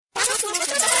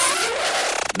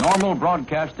Normal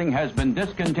broadcasting has been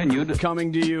discontinued.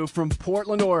 Coming to you from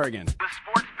Portland, Oregon. The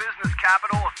sports business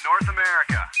capital of North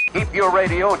America. Keep your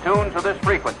radio tuned to this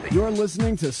frequency. You're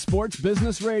listening to Sports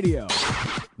Business Radio.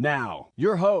 Now,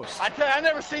 your host, I tell you, I've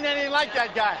never seen anything like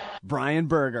that guy. Brian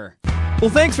Berger.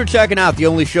 Well, thanks for checking out the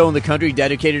only show in the country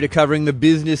dedicated to covering the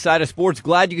business side of sports.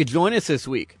 Glad you could join us this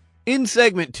week. In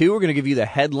segment 2, we're going to give you the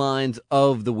headlines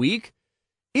of the week.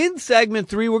 In segment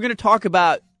 3, we're going to talk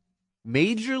about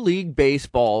Major League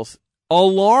Baseball's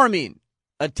alarming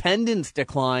attendance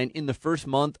decline in the first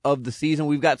month of the season.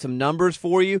 We've got some numbers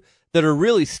for you that are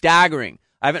really staggering.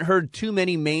 I haven't heard too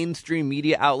many mainstream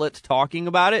media outlets talking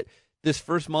about it this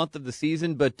first month of the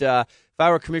season, but if I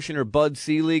were Commissioner Bud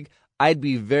Selig, I'd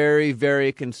be very,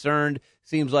 very concerned.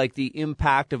 Seems like the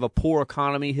impact of a poor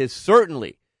economy has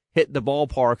certainly hit the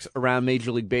ballparks around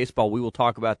Major League Baseball. We will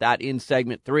talk about that in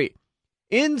segment 3.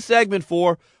 In segment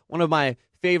 4, one of my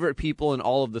favorite people in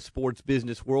all of the sports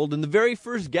business world and the very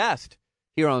first guest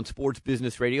here on Sports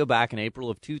Business Radio back in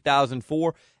April of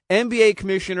 2004, NBA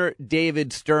Commissioner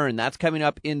David Stern. That's coming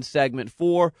up in segment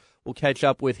 4. We'll catch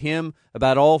up with him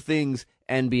about all things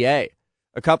NBA.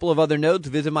 A couple of other notes: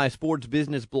 visit my sports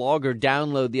business blog or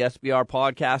download the SBR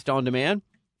podcast on demand.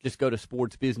 Just go to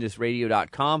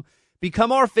sportsbusinessradio.com.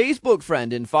 Become our Facebook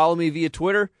friend and follow me via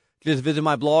Twitter. Just visit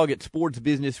my blog at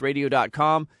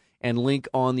sportsbusinessradio.com and link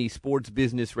on the Sports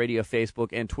Business Radio Facebook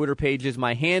and Twitter pages.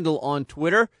 My handle on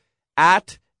Twitter,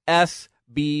 at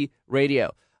SB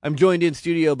Radio. I'm joined in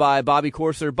studio by Bobby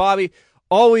Corser. Bobby,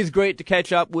 always great to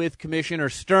catch up with Commissioner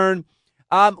Stern.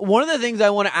 One of the things I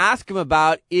want to ask him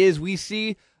about is we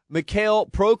see Mikhail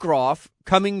Prokhorov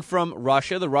coming from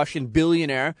Russia, the Russian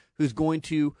billionaire who's going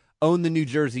to own the New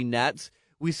Jersey Nets.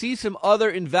 We see some other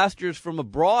investors from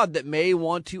abroad that may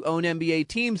want to own NBA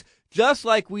teams, just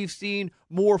like we've seen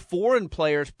more foreign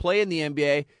players play in the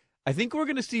NBA. I think we're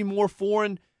going to see more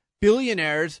foreign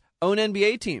billionaires own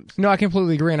NBA teams. No, I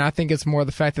completely agree, and I think it's more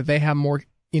the fact that they have more,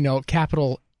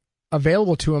 capital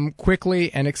available to them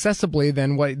quickly and accessibly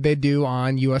than what they do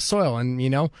on U.S. soil. And,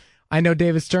 I know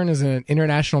David Stern is an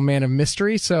international man of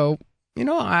mystery, so,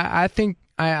 I think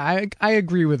I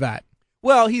agree with that.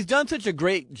 Well, he's done such a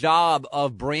great job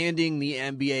of branding the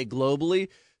NBA globally.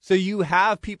 So you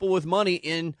have people with money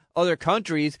in other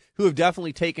countries who have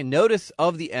definitely taken notice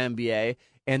of the NBA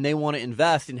and they want to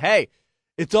invest. And hey,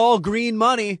 it's all green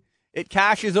money. It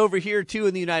cashes over here too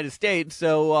in the United States.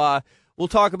 So we'll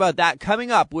talk about that coming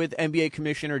up with NBA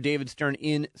Commissioner David Stern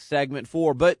in segment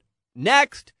 4. But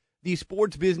next, the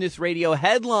Sports Business Radio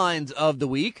headlines of the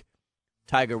week.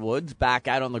 Tiger Woods back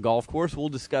out on the golf course. We'll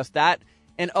discuss that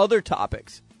and other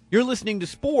topics. You're listening to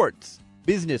Sports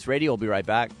Business Radio. We'll be right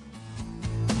back.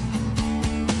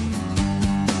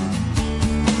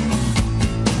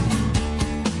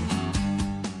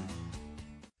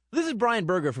 This is Brian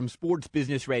Berger from Sports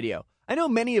Business Radio. I know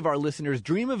many of our listeners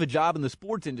dream of a job in the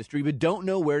sports industry but don't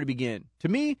know where to begin. To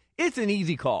me, it's an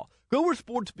easy call. Go where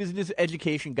sports business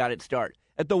education got its start,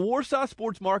 at the Warsaw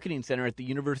Sports Marketing Center at the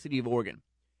University of Oregon.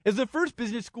 As the first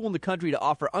business school in the country to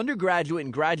offer undergraduate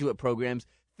and graduate programs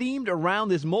themed around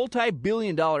this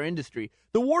multi-billion-dollar industry,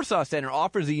 the Warsaw Center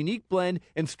offers a unique blend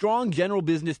and strong general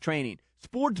business training,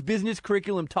 sports business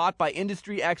curriculum taught by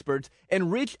industry experts,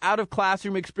 and rich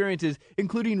out-of-classroom experiences,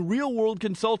 including real-world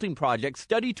consulting projects,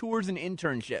 study tours, and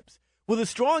internships. With a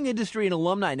strong industry and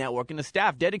alumni network and a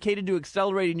staff dedicated to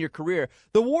accelerating your career,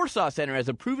 the Warsaw Center has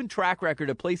a proven track record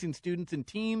of placing students in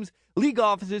teams, league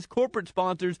offices, corporate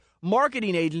sponsors,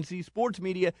 marketing agencies, sports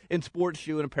media, and sports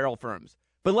shoe and apparel firms.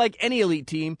 But like any elite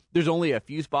team, there's only a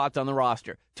few spots on the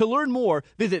roster. To learn more,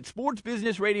 visit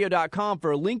sportsbusinessradio.com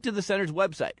for a link to the center's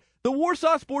website. The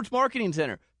Warsaw Sports Marketing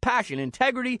Center, passion,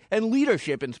 integrity, and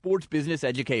leadership in sports business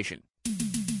education.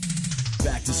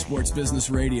 Back to Sports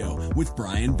Business Radio with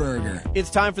Brian Berger.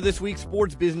 It's time for this week's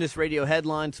Sports Business Radio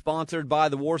headline, sponsored by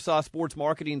the Warsaw Sports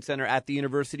Marketing Center at the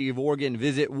University of Oregon.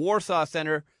 Visit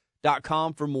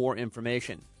warsawcenter.com for more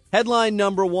information. Headline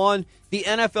number 1, the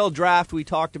NFL Draft. We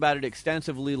talked about it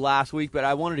extensively last week, but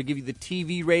I wanted to give you the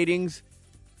TV ratings.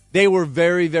 They were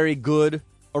very, very good.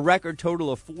 A record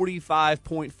total of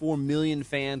 45.4 million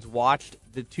fans watched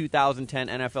the 2010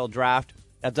 NFL Draft.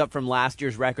 That's up from last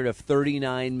year's record of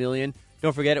 39 million.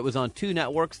 Don't forget, it was on 2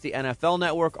 networks, the NFL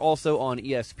Network, also on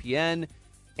ESPN.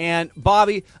 And,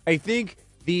 Bobby, I think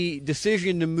the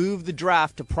decision to move the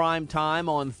draft to prime time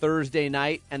on Thursday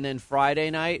night and then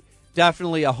Friday night,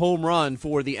 definitely a home run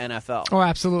for the NFL. Oh,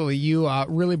 absolutely. You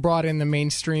really brought in the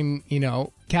mainstream,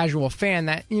 casual fan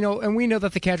that, and we know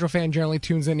that the casual fan generally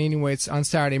tunes in anyways on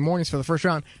Saturday mornings for the first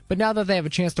round. But now that they have a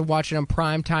chance to watch it on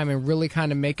prime time and really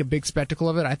kind of make a big spectacle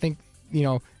of it, I think,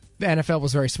 the NFL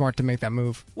was very smart to make that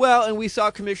move. Well, and we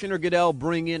saw Commissioner Goodell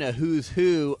bring in a who's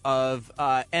who of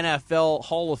NFL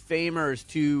Hall of Famers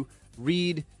to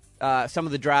read some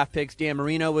of the draft picks. Dan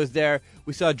Marino was there.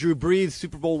 We saw Drew Brees,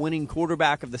 Super Bowl winning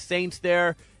quarterback of the Saints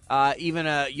there. Even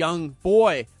a young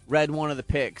boy read one of the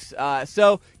picks.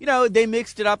 So, they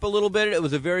mixed it up a little bit. It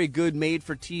was a very good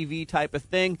made-for-TV type of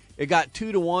thing. It got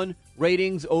 2-1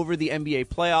 ratings over the NBA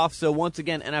playoffs. So, once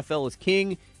again, NFL is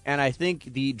king, and I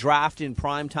think the draft in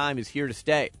prime time is here to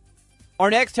stay. Our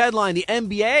next headline, the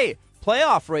NBA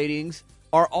playoff ratings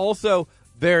are also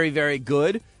very, very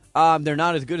good. They're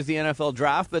not as good as the NFL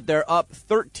draft, but they're up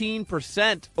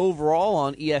 13% overall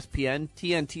on ESPN.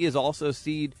 TNT has also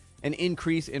seen an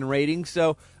increase in ratings.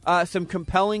 So some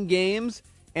compelling games,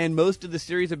 and most of the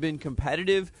series have been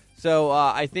competitive. So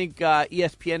I think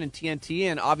ESPN and TNT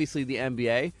and obviously the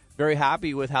NBA, very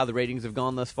happy with how the ratings have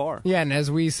gone thus far. Yeah, and as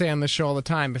we say on the show all the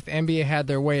time, if the NBA had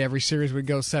their way, every series would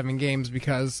go 7 games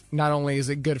because not only is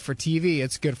it good for TV,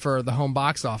 it's good for the home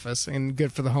box office and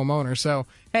good for the homeowner. So,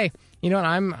 hey, you know what?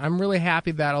 I'm really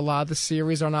happy that a lot of the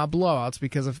series are not blowouts,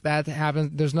 because if that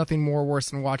happens, there's nothing more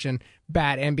worse than watching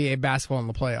bad NBA basketball in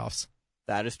the playoffs.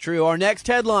 That is true. Our next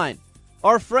headline,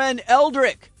 our friend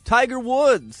Eldrick, Tiger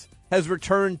Woods, has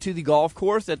returned to the golf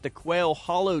course at the Quail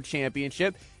Hollow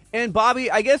Championship. And Bobby,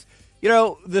 I guess,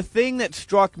 the thing that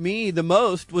struck me the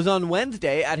most was on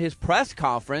Wednesday at his press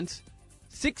conference,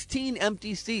 16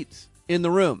 empty seats in the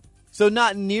room. So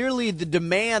not nearly the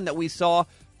demand that we saw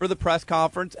for the press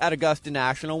conference at Augusta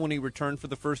National when he returned for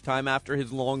the first time after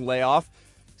his long layoff.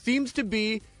 Seems to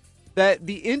be that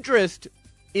the interest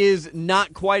is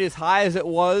not quite as high as it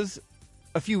was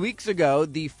a few weeks ago.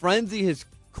 The frenzy has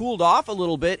cooled off a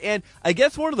little bit. And I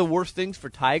guess one of the worst things for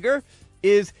Tiger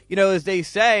is, as they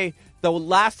say, the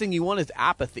last thing you want is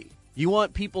apathy. You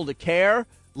want people to care.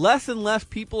 Less and less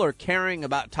people are caring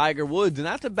about Tiger Woods, and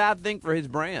that's a bad thing for his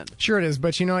brand. Sure it is,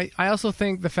 but I also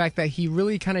think the fact that he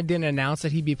really kind of didn't announce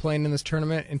that he'd be playing in this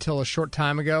tournament until a short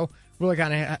time ago really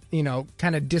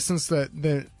kind of distanced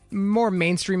the more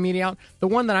mainstream media out. The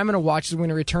one that I'm going to watch is when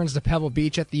he returns to Pebble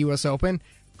Beach at the U.S. Open,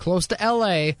 close to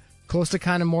L.A., close to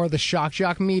kind of more of the shock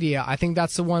jock media. I think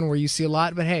that's the one where you see a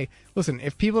lot. But hey, listen,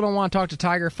 if people don't want to talk to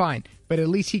Tiger, fine. But at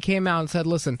least he came out and said,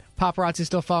 listen, paparazzi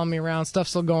still following me around, stuff's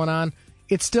still going on.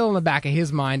 It's still in the back of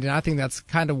his mind, and I think that's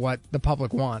kind of what the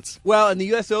public wants. Well, and the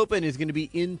U.S. Open is going to be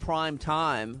in prime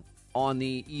time on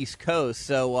the East Coast,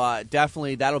 so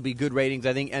definitely that'll be good ratings.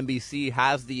 I think NBC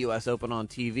has the U.S. Open on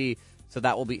TV, so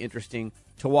that will be interesting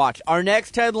to watch. Our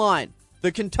next headline,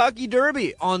 the Kentucky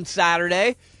Derby on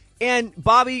Saturday. And,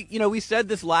 Bobby, we said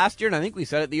this last year, and I think we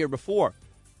said it the year before.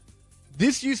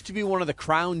 This used to be one of the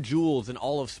crown jewels in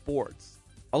all of sports,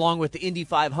 along with the Indy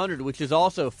 500, which has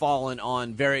also fallen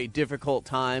on very difficult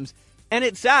times. And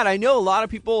it's sad. I know a lot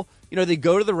of people, they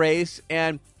go to the race,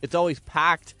 and it's always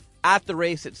packed at the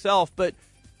race itself, but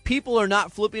people are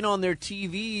not flipping on their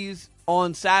TVs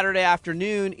on Saturday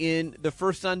afternoon in the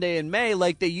first Sunday in May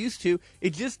like they used to.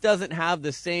 It just doesn't have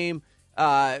the same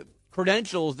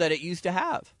credentials that it used to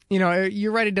have.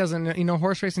 You're right, it doesn't.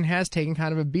 Horse racing has taken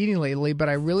kind of a beating lately, but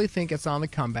I really think it's on the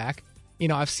comeback.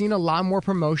 I've seen a lot more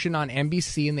promotion on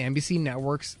NBC and the NBC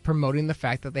networks promoting the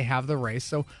fact that they have the race,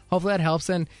 so hopefully that helps.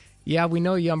 And, yeah, we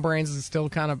know Yum Brains is still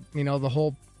kind of, the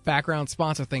whole background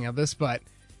sponsor thing of this, but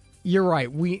you're right.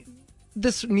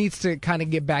 This needs to kind of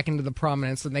get back into the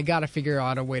prominence, and they got to figure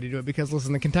out a way to do it because,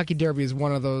 listen, the Kentucky Derby is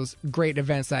one of those great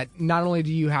events that not only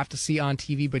do you have to see on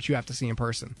TV, but you have to see in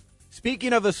person.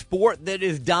 Speaking of a sport that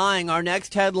is dying, our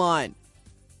next headline,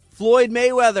 Floyd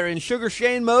Mayweather and Sugar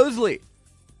Shane Mosley.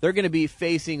 They're going to be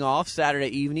facing off Saturday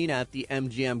evening at the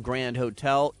MGM Grand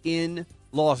Hotel in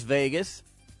Las Vegas.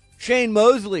 Shane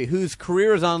Mosley, whose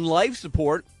career is on life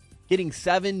support, getting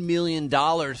 $7 million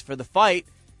for the fight.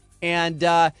 And,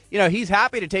 he's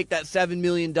happy to take that $7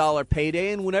 million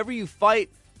payday. And whenever you fight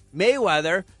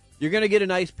Mayweather, you're going to get a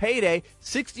nice payday.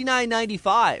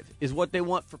 $69.95 is what they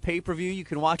want for pay-per-view. You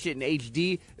can watch it in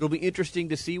HD. It'll be interesting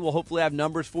to see. We'll hopefully have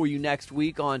numbers for you next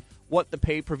week on what the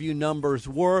pay-per-view numbers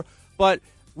were. But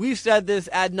we've said this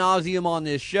ad nauseum on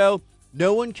this show.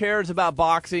 No one cares about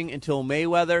boxing until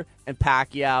Mayweather and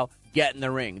Pacquiao get in the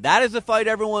ring. That is the fight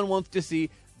everyone wants to see.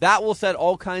 That will set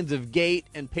all kinds of gate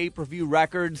and pay-per-view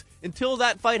records. Until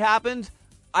that fight happens,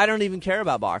 I don't even care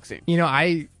about boxing.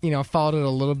 I followed it a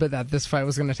little bit that this fight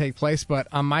was going to take place, but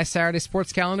on my Saturday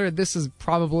sports calendar, this is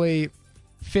probably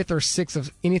 5th or 6th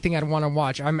of anything I'd want to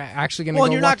watch. I'm actually going to go.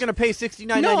 Well, you're not going to pay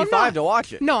 $69.95 to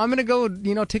watch it. No, I'm going to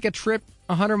go, take a trip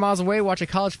 100 miles away, watch a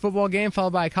college football game,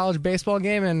 followed by a college baseball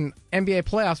game and NBA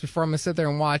playoffs before I'm going to sit there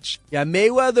and watch. Yeah,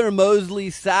 Mayweather Mosley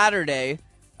Saturday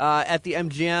at the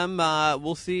MGM.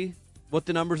 We'll see what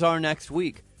the numbers are next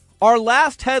week. Our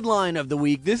last headline of the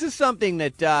week, this is something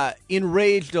that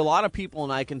enraged a lot of people,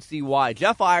 and I can see why.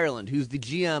 Jeff Ireland, who's the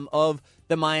GM of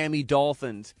the Miami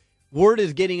Dolphins, word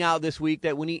is getting out this week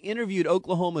that when he interviewed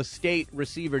Oklahoma State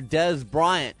receiver Dez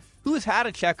Bryant, who has had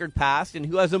a checkered past and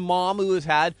who has a mom who has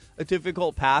had a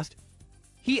difficult past,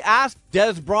 he asked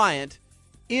Dez Bryant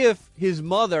if his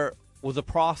mother was a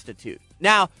prostitute.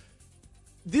 Now,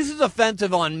 this is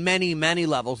offensive on many, many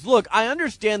levels. Look, I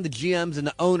understand the GMs and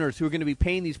the owners who are going to be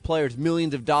paying these players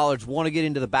millions of dollars want to get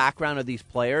into the background of these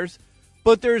players,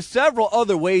 but there's several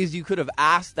other ways you could have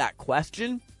asked that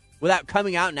question without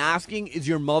coming out and asking, is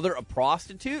your mother a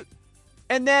prostitute?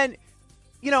 And then,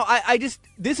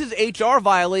 this is HR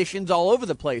violations all over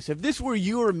the place. If this were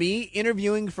you or me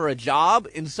interviewing for a job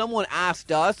and someone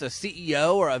asked us, a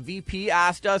CEO or a VP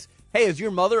asked us, hey, is your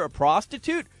mother a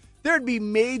prostitute? There'd be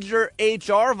major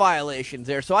HR violations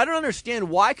there. So I don't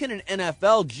understand, why can an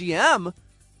NFL GM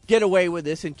get away with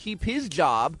this and keep his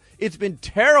job? It's been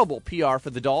terrible PR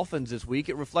for the Dolphins this week.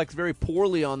 It reflects very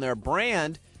poorly on their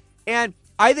brand. And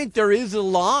I think there is a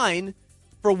line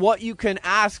for what you can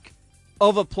ask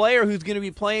of a player who's going to be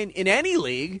playing in any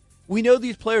league. We know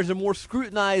these players are more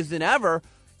scrutinized than ever.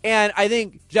 And I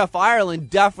think Jeff Ireland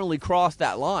definitely crossed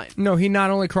that line. No, he not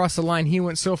only crossed the line, he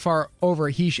went so far over.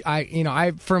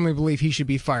 I firmly believe he should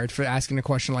be fired for asking a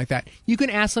question like that. You can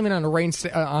ask someone on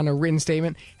a written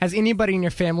statement, has anybody in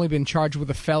your family been charged with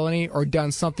a felony or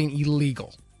done something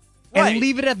illegal? And Right.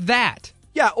 leave it at that.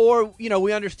 Yeah, or,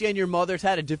 we understand your mother's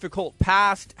had a difficult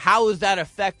past. How has that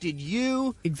affected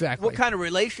you? Exactly. What kind of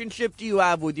relationship do you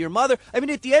have with your mother? I mean,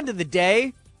 at the end of the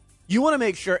day, you want to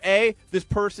make sure, A, this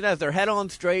person has their head on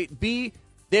straight, B,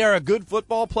 they are a good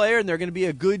football player and they're going to be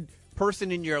a good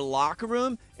person in your locker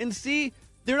room, and C,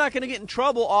 they're not going to get in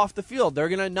trouble off the field. They're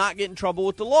going to not get in trouble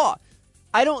with the law.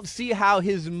 I don't see how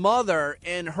his mother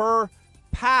and her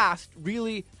past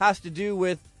really has to do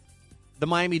with the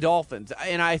Miami Dolphins.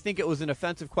 And I think it was an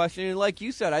offensive question. And like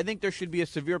you said, I think there should be a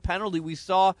severe penalty. We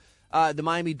saw the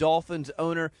Miami Dolphins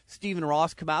owner, Stephen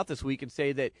Ross, come out this week and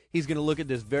say that he's going to look at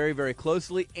this very, very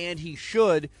closely, and he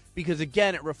should, because,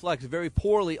 again, it reflects very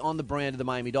poorly on the brand of the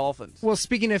Miami Dolphins. Well,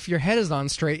 speaking if your head is on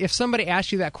straight, if somebody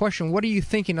asks you that question, what are you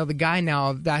thinking of the guy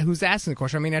now who's asking the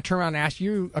question? I mean, I turn around and ask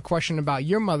you a question about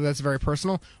your mother that's very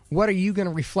personal. What are you going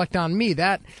to reflect on me?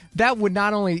 That would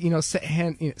not only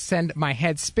send my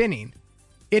head spinning,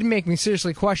 it'd make me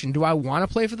seriously question, do I want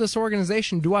to play for this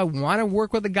organization? Do I want to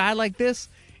work with a guy like this?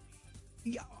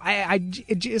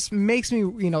 It just makes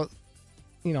me,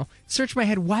 search my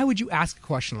head. Why would you ask a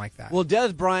question like that? Well,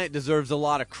 Dez Bryant deserves a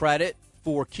lot of credit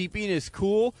for keeping his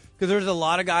cool, because there's a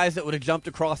lot of guys that would have jumped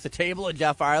across the table at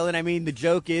Jeff Ireland. I mean, the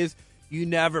joke is you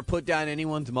never put down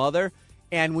anyone's mother,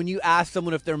 and when you ask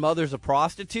someone if their mother's a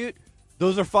prostitute,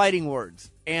 those are fighting words.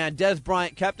 And Dez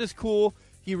Bryant kept his cool.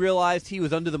 He realized he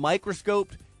was under the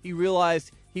microscope. He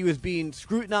realized he was being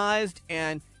scrutinized,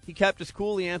 and he kept his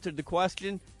cool. He answered the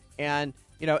question. And,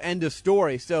 end of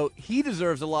story. So he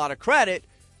deserves a lot of credit.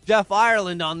 Jeff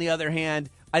Ireland, on the other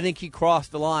hand, I think he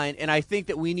crossed the line. And I think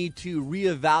that we need to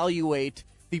reevaluate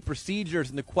the procedures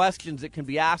and the questions that can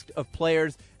be asked of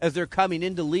players as they're coming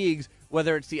into leagues,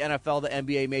 whether it's the NFL, the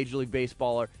NBA, Major League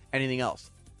Baseball, or anything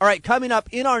else. All right, coming up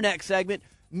in our next segment,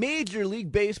 Major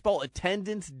League Baseball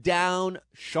attendance down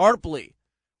sharply.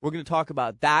 We're going to talk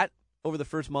about that over the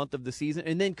first month of the season.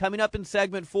 And then coming up in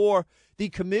segment 4, the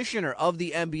commissioner of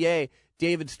the NBA,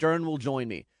 David Stern, will join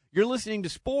me. You're listening to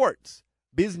Sports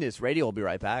Business Radio. We'll be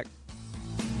right back.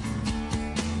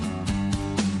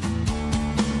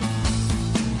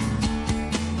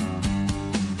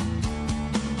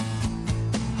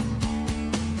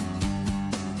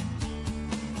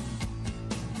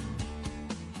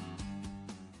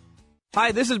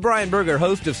 Hi, this is Brian Berger,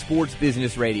 host of Sports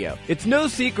Business Radio. It's no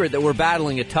secret that we're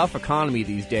battling a tough economy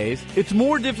these days. It's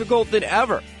more difficult than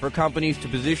ever for companies to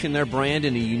position their brand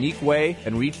in a unique way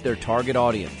and reach their target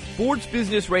audience. Sports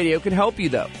Business Radio can help you,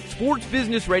 though. Sports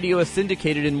Business Radio is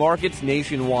syndicated in markets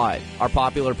nationwide. Our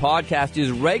popular podcast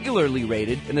is regularly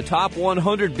rated in the top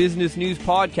 100 business news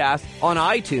podcasts on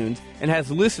iTunes and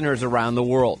has listeners around the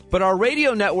world. But our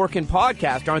radio network and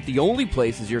podcast aren't the only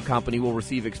places your company will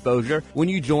receive exposure when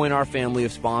you join our family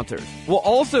of sponsors. We'll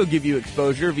also give you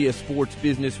exposure via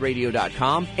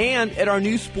sportsbusinessradio.com and at our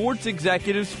new Sports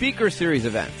Executive Speaker Series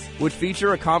events, which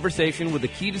feature a conversation with a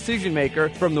key decision maker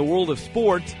from the world of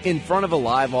sports in front of a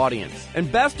live audience.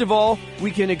 And best of all, we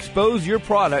can expose your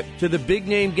product to the big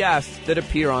name guests that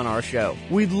appear on our show.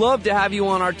 We'd love to have you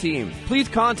on our team. Please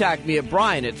contact me at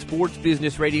Brian at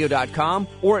sportsbusinessradio.com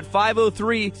or at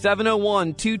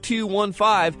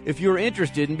 503-701-2215 if you're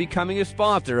interested in becoming a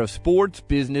sponsor of Sports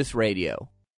Business Radio.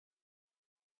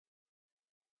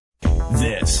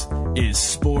 This is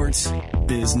Sports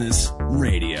Business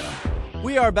Radio.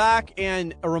 We are back,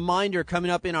 and a reminder coming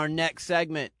up in our next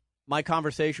segment, my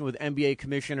conversation with NBA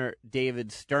Commissioner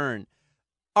David Stern.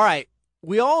 All right,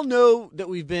 we all know that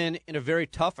we've been in a very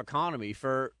tough economy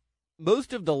for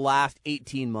most of the last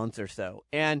 18 months or so.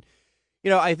 And,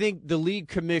 I think the league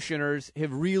commissioners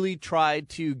have really tried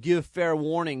to give fair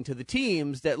warning to the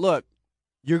teams that, look,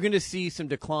 you're going to see some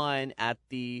decline at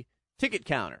the ticket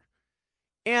counter.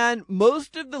 And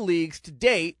most of the leagues to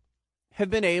date have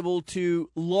been able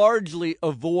to largely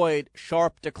avoid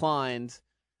sharp declines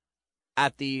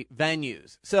at the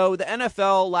venues. So the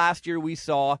NFL last year we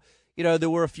saw, there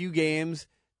were a few games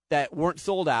that weren't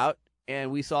sold out, and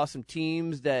we saw some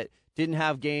teams that didn't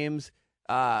have games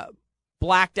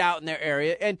blacked out in their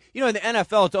area. And, in the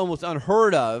NFL it's almost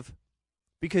unheard of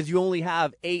because you only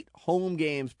have 8 home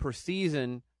games per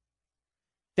season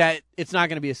that it's not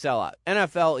going to be a sellout.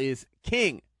 NFL is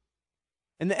king.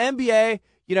 And the NBA,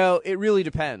 it really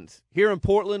depends. Here in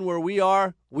Portland, where we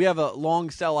are, we have a long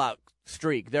sellout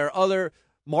streak. There are other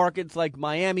markets like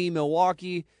Miami,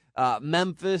 Milwaukee,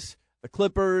 Memphis, the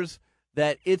Clippers,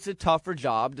 that it's a tougher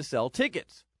job to sell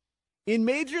tickets. In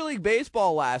Major League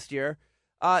Baseball last year,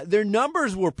 their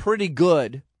numbers were pretty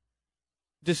good,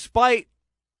 despite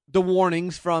the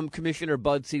warnings from Commissioner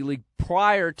Bud Selig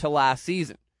prior to last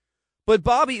season. But,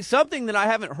 Bobby, something that I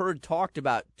haven't heard talked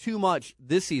about too much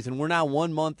this season, we're now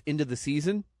 1 month into the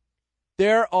season,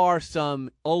 there are some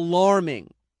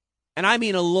alarming, and I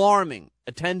mean alarming,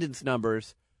 attendance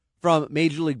numbers from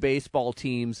Major League Baseball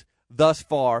teams thus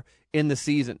far in the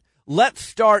season. Let's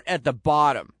start at the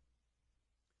bottom.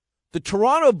 The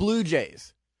Toronto Blue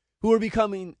Jays, who are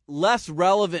becoming less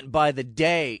relevant by the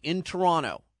day in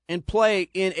Toronto and play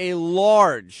in a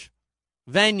large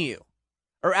venue,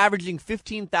 are averaging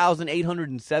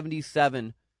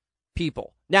 15,877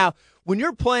 people. Now, when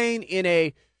you're playing in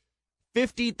a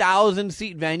 50,000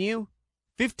 seat venue,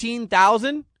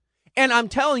 15,000, and I'm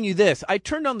telling you this, I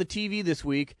turned on the TV this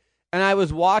week and I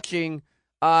was watching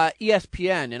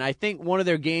ESPN, and I think one of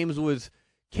their games was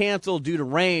canceled due to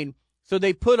rain, so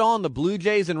they put on the Blue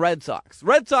Jays and Red Sox.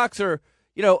 Red Sox are,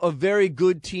 a very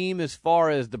good team as far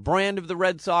as the brand of the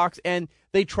Red Sox, and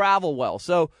they travel well.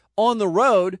 So on the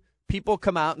road, people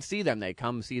come out and see them. They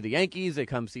come see the Yankees, they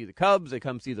come see the Cubs, they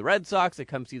come see the Red Sox, they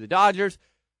come see the Dodgers.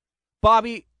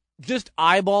 Bobby, just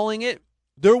eyeballing it,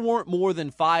 there weren't more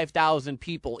than 5,000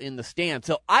 people in the stand.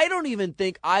 So I don't even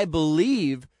think I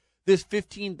believe this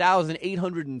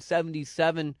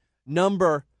 15,877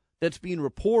 number that's being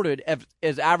reported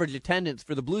as average attendance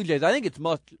for the Blue Jays. I think it's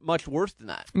much, much worse than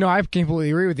that. No, I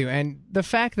completely agree with you. And the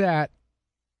fact that,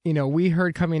 we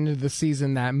heard coming into the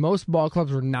season that most ball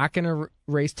clubs were not going to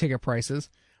raise ticket prices.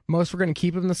 Most were going to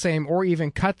keep them the same or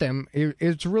even cut them.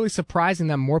 It's really surprising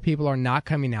that more people are not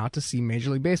coming out to see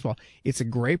Major League Baseball. It's a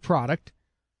great product.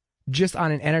 Just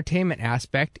on an entertainment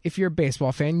aspect, if you're a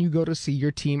baseball fan, you go to see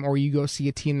your team or you go see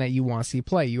a team that you want to see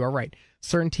play. You are right.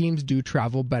 Certain teams do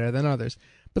travel better than others.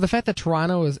 But the fact that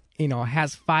Toronto is,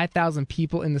 has 5,000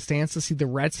 people in the stands to see the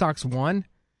Red Sox win,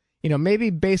 maybe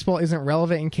baseball isn't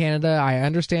relevant in Canada. I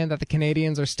understand that the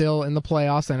Canadians are still in the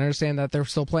playoffs. And I understand that they're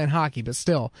still playing hockey, but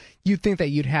still, you'd think that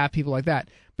you'd have people like that.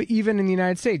 But even in the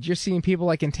United States, you're seeing people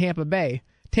like in Tampa Bay.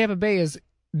 Tampa Bay is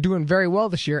doing very well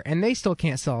this year, and they still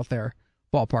can't sell out their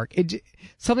ballpark.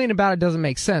 Something about it doesn't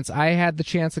make sense. I had the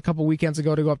chance a couple weekends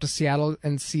ago to go up to Seattle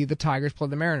and see the Tigers play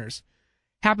the Mariners.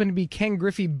 Happened to be Ken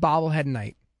Griffey bobblehead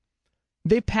night.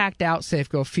 They packed out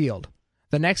Safeco Field.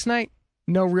 The next night,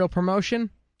 no real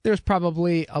promotion. There's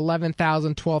probably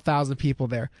 11,000, 12,000 people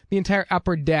there. The entire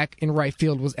upper deck in right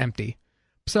field was empty.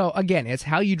 So, again, it's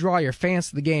how you draw your fans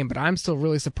to the game, but I'm still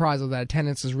really surprised that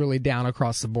attendance is really down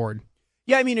across the board.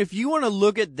 Yeah, I mean, if you want to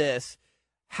look at this,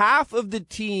 half of the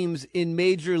teams in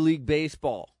Major League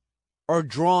Baseball are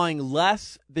drawing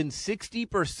less than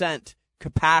 60%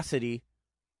 capacity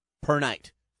per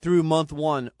night through month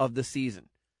 1 of the season.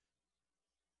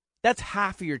 That's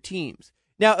half of your teams.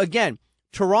 Now, again,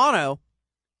 Toronto,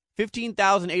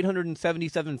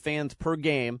 15,877 fans per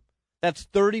game. That's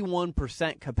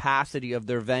 31% capacity of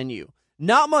their venue.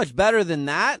 Not much better than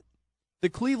that. The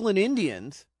Cleveland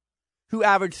Indians, who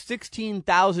average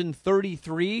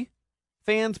 16,033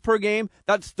 fans per game,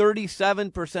 that's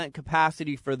 37%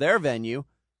 capacity for their venue.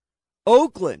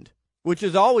 Oakland, which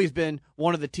has always been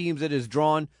one of the teams that has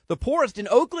drawn the poorest, and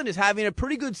Oakland is having a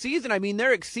pretty good season. I mean,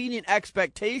 they're exceeding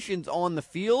expectations on the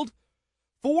field.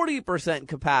 40%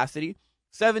 capacity,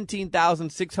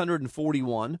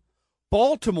 17,641.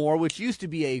 Baltimore, which used to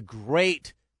be a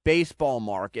great baseball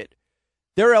market,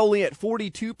 they're only at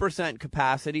 42%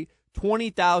 capacity,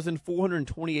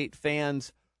 20,428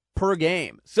 fans per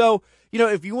game. So,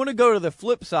 if you want to go to the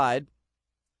flip side,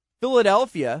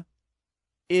 Philadelphia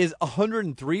is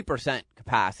 103%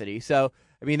 capacity. So,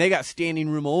 they got standing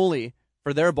room only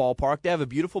for their ballpark. They have a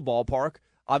beautiful ballpark.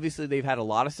 Obviously, they've had a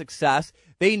lot of success.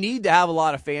 They need to have a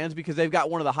lot of fans because they've got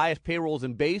one of the highest payrolls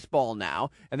in baseball now,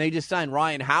 and they just signed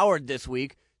Ryan Howard this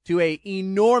week to an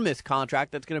enormous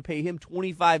contract that's going to pay him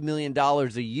 $25 million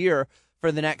a year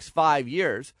for the next 5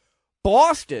 years.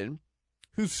 Boston,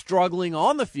 who's struggling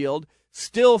on the field,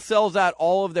 still sells out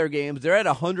all of their games. They're at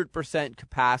 100%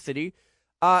 capacity.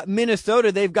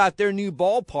 Minnesota, they've got their new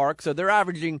ballpark, so they're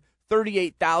averaging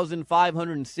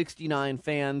 38,569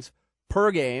 fans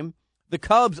per game. The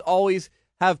Cubs always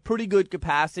have pretty good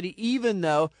capacity, even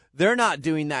though they're not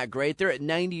doing that great. They're at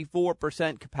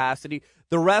 94% capacity.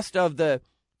 The rest of the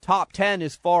top 10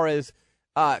 as far as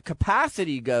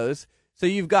capacity goes. So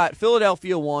you've got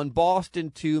Philadelphia 1,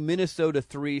 Boston 2, Minnesota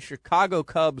 3, Chicago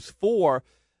Cubs 4,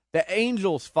 the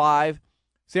Angels 5,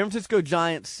 San Francisco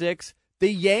Giants 6,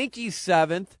 the Yankees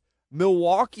 7th,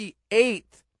 Milwaukee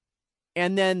 8th,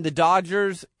 and then the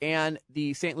Dodgers and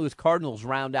the St. Louis Cardinals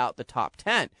round out the top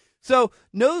 10. So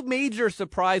no major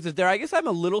surprises there. I guess I'm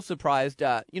a little surprised.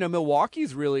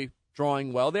 Milwaukee's really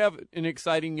drawing well. They have an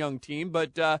exciting young team,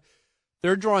 but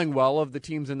they're drawing well of the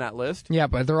teams in that list. Yeah,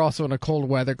 but they're also in a cold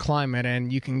weather climate,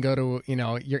 and you can go to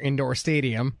your indoor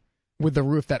stadium with the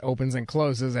roof that opens and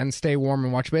closes and stay warm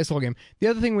and watch a baseball game. The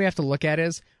other thing we have to look at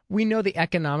is we know the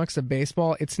economics of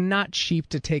baseball. It's not cheap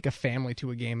to take a family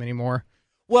to a game anymore.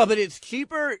 Well, but it's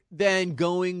cheaper than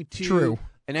going to True.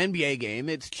 an NBA game.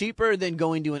 It's cheaper than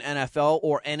going to an NFL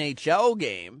or NHL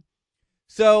game.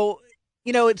 So,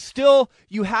 it's still,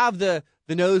 you have the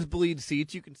nosebleed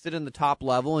seats. You can sit in the top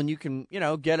level and you can,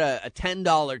 get a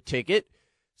 $10 ticket.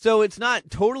 So it's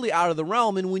not totally out of the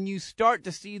realm. And when you start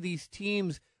to see these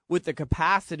teams with the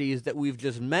capacities that we've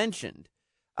just mentioned,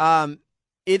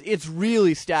 it's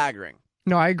really staggering.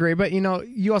 No, I agree. But,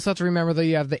 you also have to remember that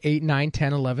you have the $8, $9,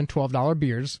 $10, $11, $12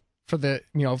 beers for the,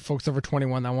 folks over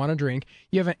 21 that want to drink.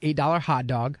 You have an $8 hot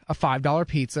dog, a $5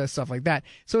 pizza, stuff like that.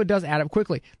 So it does add up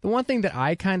quickly. The one thing that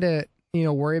I kind of,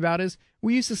 worry about is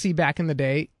we used to see back in the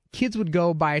day, kids would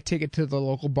go buy a ticket to the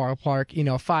local ballpark,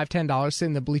 $5, $10, sit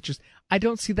in the bleachers. I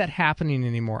don't see that happening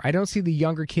anymore. I don't see the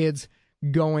younger kids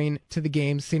going to the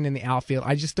games, sitting in the outfield.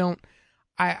 I just don't.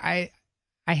 I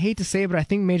hate to say it, but I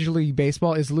think Major League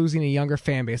Baseball is losing a younger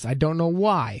fan base. I don't know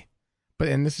why,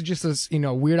 and this is just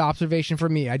a weird observation for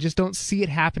me. I just don't see it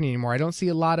happening anymore. I don't see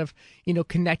a lot of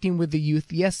connecting with the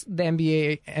youth. Yes, the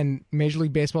NBA and Major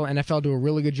League Baseball and NFL do a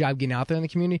really good job getting out there in the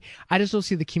community. I just don't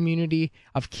see the community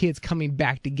of kids coming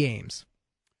back to games.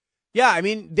 Yeah,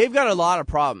 they've got a lot of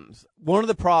problems. One of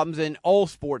the problems, and all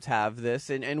sports have this,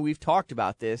 and we've talked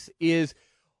about this, is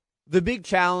the big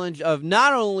challenge of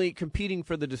not only competing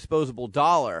for the disposable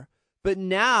dollar, but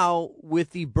now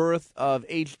with the birth of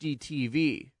HD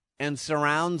TV and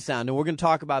surround sound. And we're going to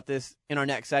talk about this in our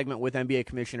next segment with NBA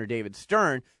Commissioner David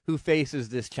Stern, who faces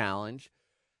this challenge.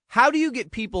 How do you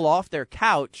get people off their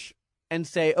couch and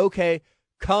say, okay,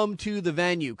 come to the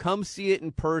venue, come see it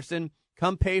in person,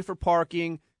 come pay for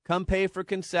parking, come pay for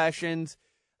concessions,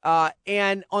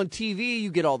 and on TV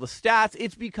you get all the stats.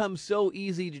 It's become so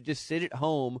easy to just sit at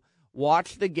home,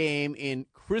 watch the game in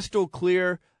crystal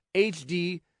clear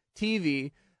HD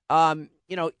TV,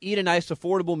 eat a nice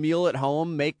affordable meal at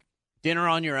home, make dinner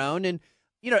on your own, and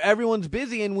everyone's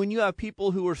busy. And when you have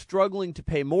people who are struggling to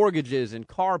pay mortgages and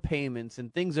car payments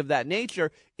and things of that nature,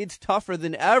 it's tougher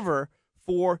than ever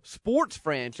for sports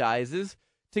franchises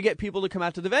to get people to come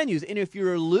out to the venues. And if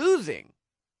you're losing,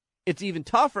 it's even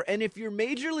tougher. And if you're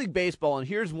Major League Baseball, and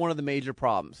here's one of the major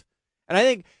problems,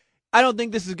 and I don't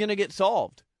think this is going to get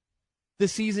solved. The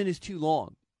season is too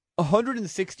long.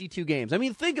 162 games.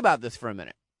 Think about this for a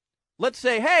minute. Let's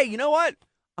say, hey, you know what?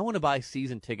 I want to buy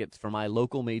season tickets for my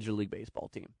local Major League Baseball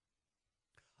team.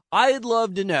 I'd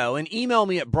love to know, and email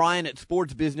me at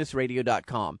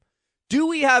brian@sportsbusinessradio.com. Do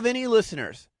we have any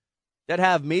listeners that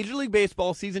have Major League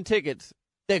Baseball season tickets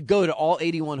that go to all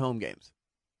 81 home games?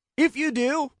 If you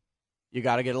do, you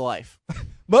got to get a life.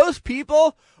 Most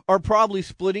people are probably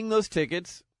splitting those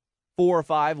tickets 4 or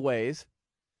 5 ways.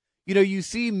 You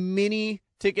see mini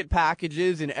ticket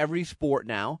packages in every sport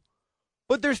now,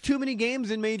 but there's too many games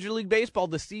in Major League Baseball.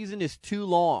 The season is too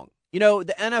long. The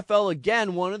NFL,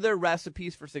 again, one of their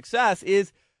recipes for success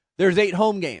is there's 8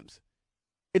 home games.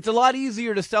 It's a lot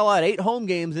easier to sell out 8 home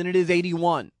games than it is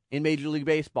 81 in Major League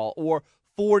Baseball or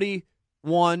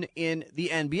 41 in the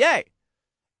NBA.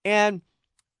 And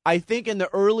I think in the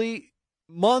early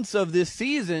months of this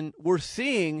season, we're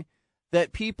seeing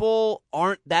that people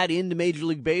aren't that into Major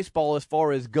League Baseball as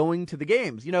far as going to the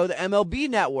games. The MLB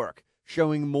Network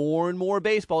showing more and more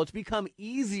baseball. It's become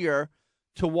easier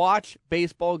to watch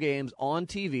baseball games on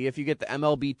TV. If you get the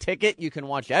MLB ticket, you can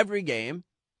watch every game.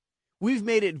 We've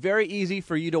made it very easy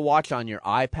for you to watch on your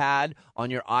iPad, on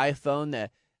your iPhone,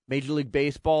 the Major League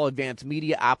Baseball Advanced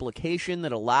Media application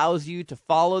that allows you to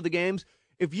follow the games.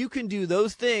 If you can do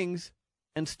those things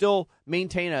and still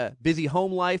maintain a busy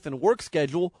home life and work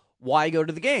schedule, why go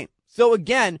to the game? So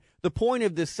again, the point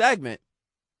of this segment,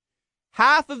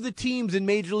 half of the teams in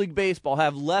Major League Baseball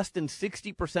have less than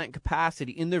 60%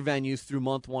 capacity in their venues through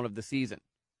month one of the season.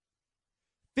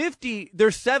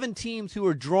 There's 7 teams who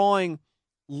are drawing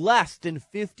less than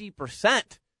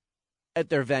 50% at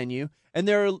their venue, and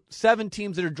there are 7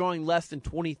 teams that are drawing less than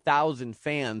 20,000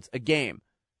 fans a game.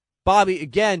 Bobby,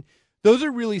 again, those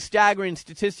are really staggering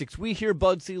statistics. We hear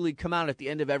Bud Selig come out at the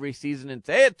end of every season and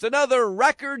say, it's another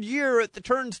record year at the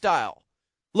Turnstile.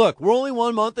 Look, we're only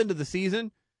 1 month into the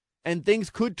season, and things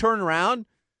could turn around,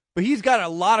 but he's got a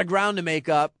lot of ground to make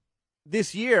up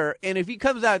this year. And if he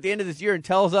comes out at the end of this year and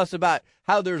tells us about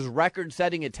how there's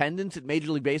record-setting attendance at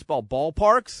Major League Baseball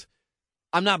ballparks,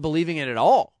 I'm not believing it at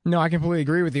all. No, I completely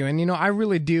agree with you. And, I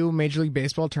really do. Major League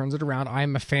Baseball turns it around.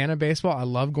 I'm a fan of baseball. I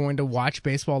love going to watch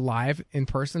baseball live in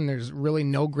person. There's really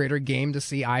no greater game to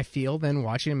see, I feel, than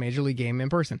watching a Major League game in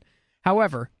person.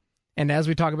 However, and as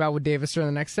we talk about with Davis in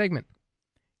the next segment,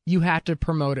 you have to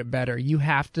promote it better. You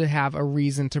have to have a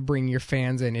reason to bring your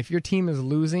fans in. If your team is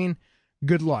losing,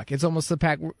 good luck. It's almost to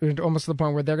the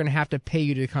point where they're going to have to pay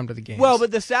you to come to the games. Well, but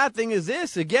the sad thing is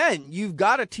this. Again, you've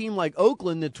got a team like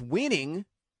Oakland that's winning,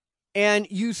 and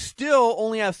you still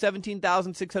only have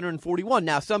 17,641.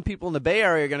 Now, some people in the Bay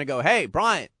Area are going to go, hey,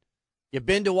 Brian, you've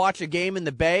been to watch a game in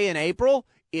the Bay in April?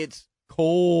 It's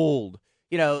cold.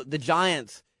 The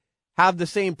Giants have the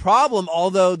same problem,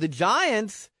 although the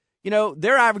Giants,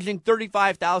 they're averaging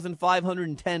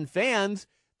 35,510 fans.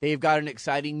 They've got an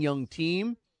exciting young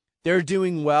team. They're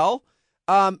doing well.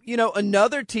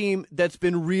 Another team that's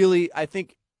been really, I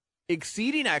think,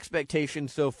 exceeding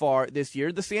expectations so far this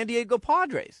year, the San Diego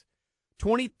Padres.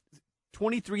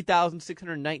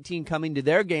 23,619 coming to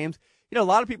their games. A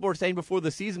lot of people were saying before the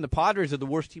season the Padres are the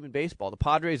worst team in baseball. The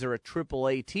Padres are a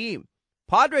AAA team.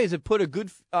 Padres have put a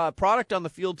good product on the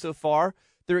field so far.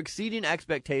 They're exceeding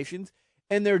expectations,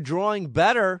 and they're drawing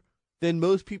better than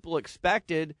most people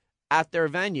expected at their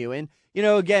venue. And,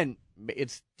 again,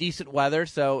 it's decent weather,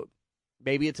 so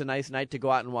maybe it's a nice night to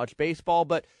go out and watch baseball.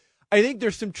 But I think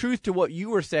there's some truth to what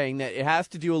you were saying, that it has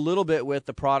to do a little bit with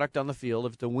the product on the field.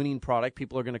 If it's a winning product,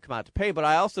 people are going to come out to pay. But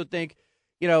I also think,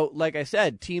 like I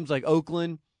said, teams like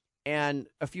Oakland and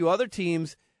a few other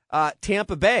teams,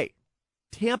 Tampa Bay.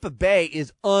 Tampa Bay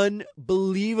is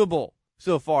unbelievable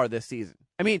so far this season.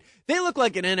 I mean, they look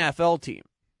like an NFL team.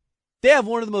 They have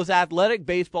one of the most athletic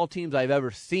baseball teams I've ever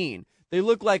seen. They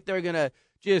look like they're going to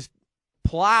just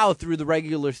plow through the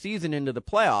regular season into the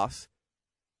playoffs.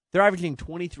 They're averaging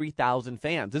 23,000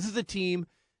 fans. This is a team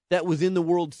that was in the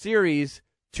World Series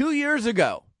 2 years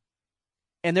ago,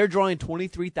 and they're drawing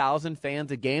 23,000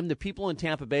 fans a game. The people in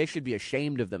Tampa Bay should be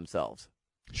ashamed of themselves.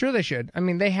 Sure they should. I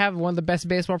mean, they have one of the best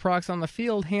baseball products on the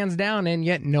field, hands down, and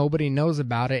yet nobody knows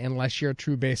about it unless you're a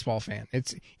true baseball fan.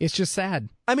 It's just sad.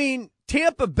 I mean,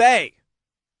 Tampa Bay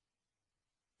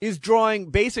is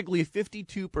drawing basically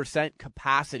 52%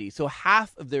 capacity, so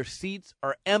half of their seats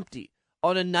are empty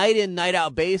on a night-in,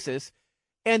 night-out basis,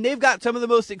 and they've got some of the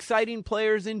most exciting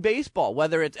players in baseball,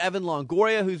 whether it's Evan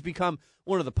Longoria, who's become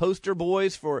one of the poster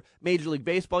boys for Major League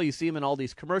Baseball. You see him in all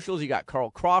these commercials. You got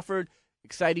Carl Crawford,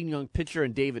 exciting young pitcher,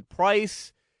 and David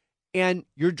Price, and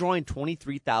you're drawing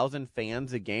 23,000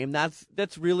 fans a game. That's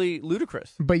really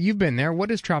ludicrous. But you've been there. What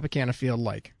is Tropicana Field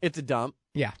like? It's a dump.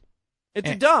 Yeah. It's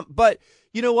a dump, but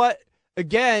you know what?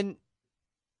 Again,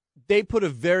 they put a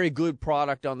very good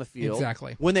product on the field.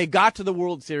 Exactly. When they got to the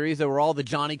World Series, there were all the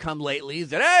Johnny-come-latelys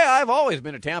that, hey, I've always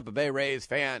been a Tampa Bay Rays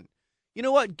fan. You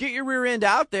know what? Get your rear end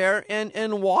out there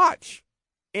and watch.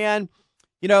 And,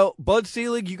 Bud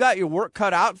Selig, you got your work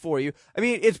cut out for you. I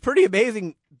mean, it's pretty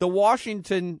amazing. The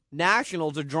Washington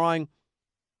Nationals are drawing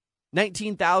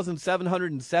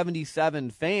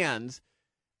 19,777 fans.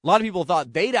 A lot of people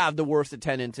thought they'd have the worst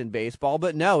attendance in baseball,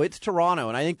 but no, it's Toronto.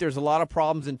 And I think there's a lot of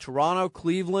problems in Toronto,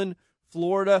 Cleveland,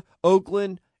 Florida,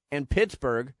 Oakland, and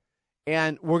Pittsburgh.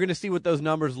 And we're going to see what those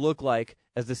numbers look like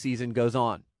as the season goes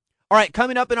on. All right,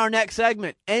 coming up in our next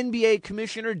segment, NBA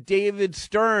Commissioner David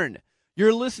Stern.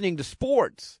 You're listening to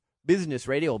Sports Business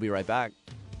Radio. We'll be right back.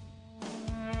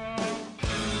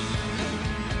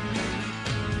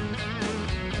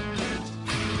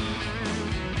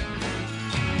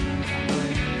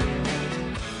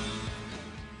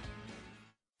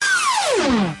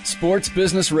 Sports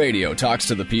Business Radio talks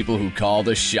to the people who call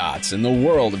the shots in the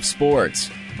world of sports.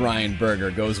 Brian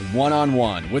Berger goes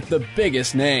one-on-one with the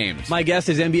biggest names. My guest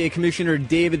is NBA Commissioner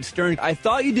David Stern. I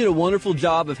thought you did a wonderful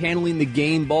job of handling the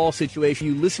game ball situation.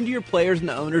 You listened to your players and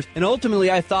the owners, and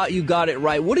ultimately I thought you got it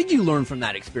right. What did you learn from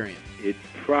that experience? It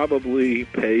probably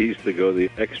pays to go the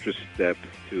extra step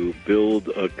to build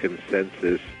a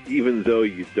consensus, even though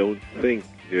you don't think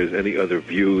there's any other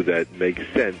view that makes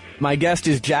sense. My guest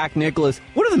is Jack Nicklaus.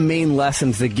 What are the main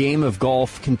lessons the game of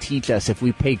golf can teach us if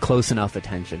we pay close enough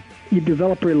attention? You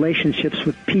develop relationships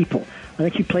with people. I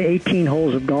think you play 18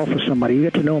 holes of golf with somebody. You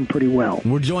get to know them pretty well.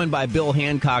 We're joined by Bill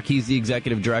Hancock. He's the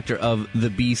executive director of the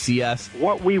BCS.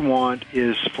 What we want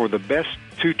is for the best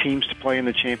two teams to play in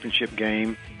the championship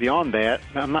game. Beyond that,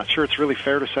 I'm not sure it's really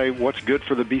fair to say what's good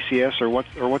for the BCS or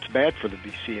what's bad for the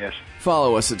BCS.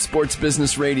 Follow us at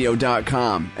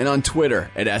sportsbusinessradio.com and on Twitter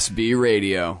at SB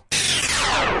Radio.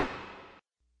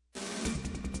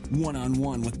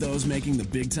 One-on-one with those making the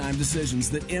big-time decisions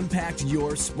that impact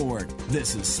your sport.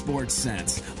 This is Sports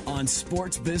Sense on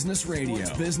Sports Business Radio.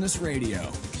 Sports Business Radio.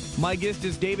 My guest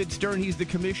is David Stern. He's the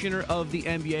commissioner of the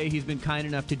NBA. He's been kind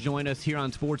enough to join us here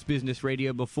on Sports Business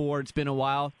Radio before. It's been a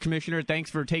while. Commissioner, thanks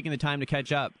for taking the time to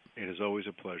catch up. It is always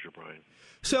a pleasure, Brian.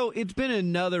 So it's been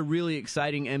another really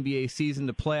exciting NBA season.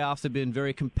 The playoffs have been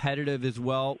very competitive as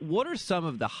well. What are some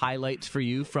of the highlights for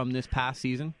you from this past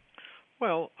season?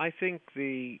 Well, I think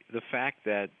the fact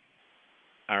that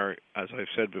as I've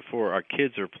said before, our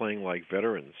kids are playing like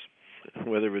veterans,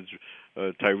 whether it's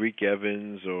Tyreek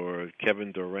Evans or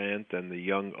Kevin Durant and the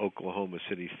young Oklahoma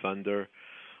City Thunder,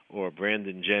 or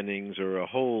Brandon Jennings, or a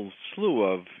whole slew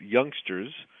of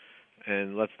youngsters.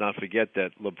 And let's not forget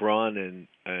that LeBron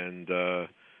and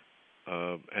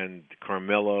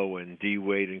Carmelo and D.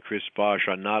 Wade and Chris Bosh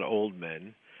are not old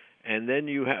men. And then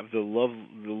you have the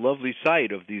lovely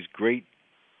sight of these great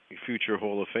future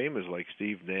Hall of Famers like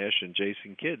Steve Nash and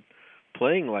Jason Kidd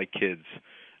playing like kids.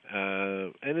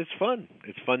 And it's fun.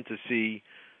 It's fun to see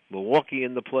Milwaukee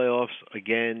in the playoffs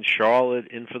again, Charlotte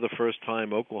in for the first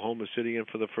time, Oklahoma City in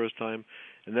for the first time.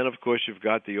 And then, of course, you've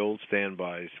got the old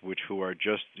standbys, who are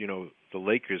just, the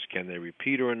Lakers, can they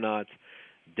repeat or not?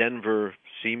 Denver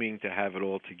seeming to have it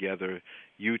all together.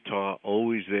 Utah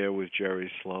always there with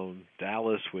Jerry Sloan.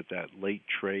 Dallas with that late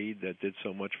trade that did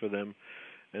so much for them.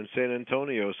 And San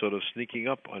Antonio sort of sneaking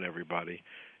up on everybody.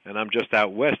 And I'm just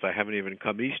out west. I haven't even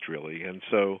come east, really. And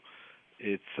so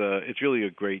it's really a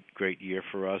great year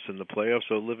for us. And the playoffs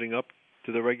are living up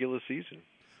to the regular season.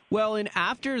 Well, and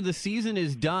after the season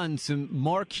is done, some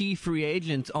marquee free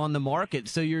agents on the market.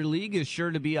 So your league is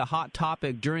sure to be a hot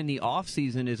topic during the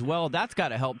offseason as well. That's got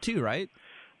to help too, right?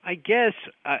 I guess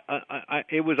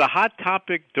it was a hot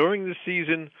topic during the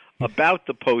season about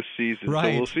the postseason.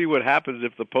 Right. So we'll see what happens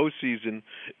if the postseason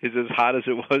is as hot as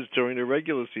it was during the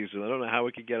regular season. I don't know how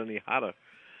it could get any hotter.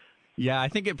 Yeah, I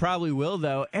think it probably will,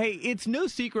 though. Hey, it's no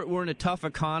secret we're in a tough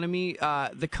economy.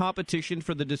 The competition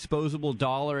for the disposable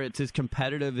dollar, it's as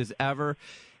competitive as ever.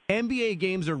 NBA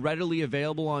games are readily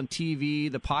available on TV.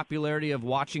 The popularity of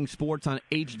watching sports on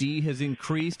HD has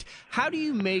increased. How do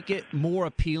you make it more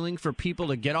appealing for people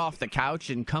to get off the couch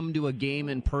and come to a game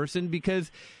in person?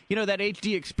 Because, that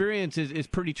HD experience is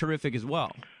pretty terrific as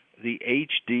well. The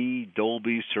HD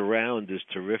Dolby Surround is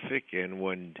terrific, and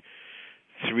when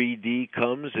 3D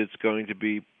comes, it's going to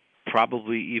be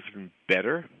probably even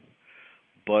better.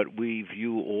 But we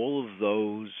view all of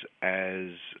those as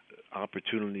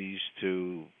opportunities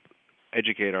to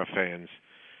educate our fans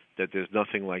that there's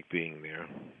nothing like being there.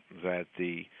 That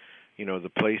the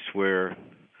place where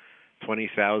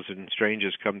 20,000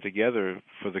 strangers come together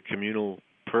for the communal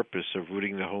purpose of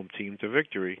rooting the home team to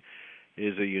victory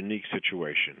is a unique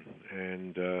situation.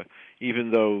 And even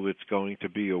though it's going to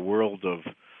be a world of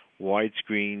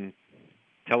widescreen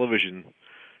television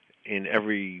in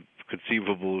every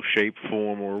conceivable shape,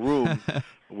 form, or room,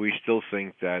 we still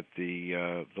think that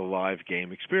the live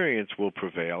game experience will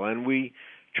prevail. And we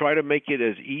try to make it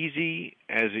as easy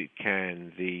as it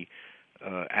can. The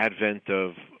advent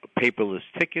of paperless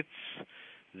tickets,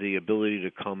 the ability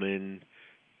to come in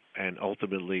and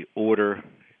ultimately order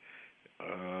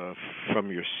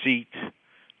from your seat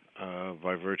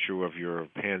by virtue of your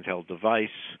handheld device,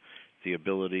 the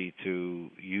ability to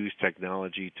use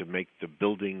technology to make the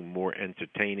building more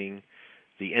entertaining,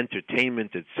 the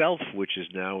entertainment itself, which is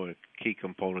now a key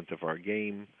component of our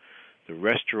game, the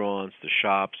restaurants, the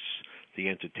shops, the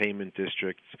entertainment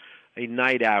districts. A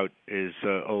night out is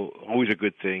always a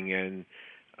good thing, and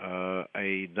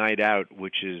a night out,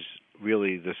 which is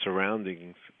really the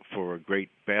surroundings for a great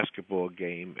basketball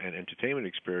game and entertainment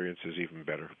experience, is even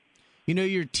better. You know,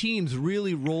 your teams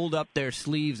really rolled up their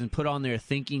sleeves and put on their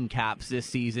thinking caps this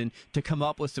season to come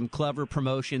up with some clever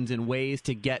promotions and ways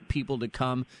to get people to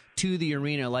come to the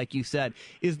arena, like you said.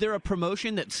 Is there a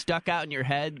promotion that stuck out in your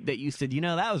head that you said, you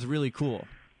know, that was really cool?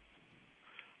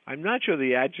 I'm not sure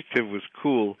the adjective was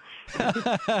cool,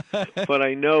 but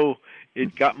I know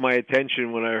it got my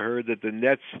attention when I heard that the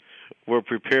Nets were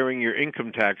preparing your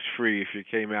income tax free if you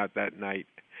came out that night.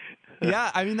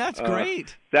 Yeah, I mean, that's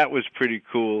great. That was pretty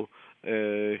cool,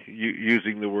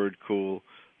 using the word cool.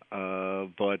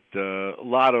 But a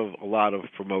lot of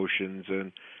promotions,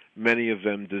 and many of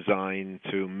them designed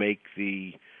to make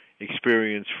the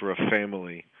experience for a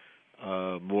family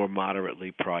more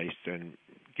moderately priced and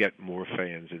get more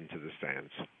fans into the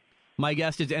stands. My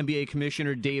guest is NBA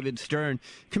Commissioner David Stern.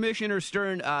 Commissioner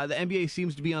Stern, the NBA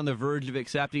seems to be on the verge of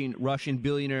accepting Russian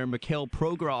billionaire Mikhail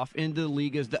Prokhorov into the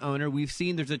league as the owner. We've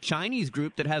seen there's a Chinese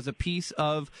group that has a piece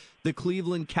of the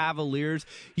Cleveland Cavaliers.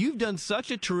 You've done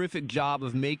such a terrific job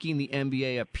of making the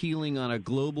NBA appealing on a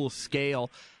global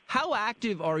scale. How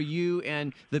active are you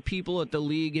and the people at the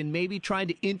league in maybe trying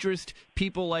to interest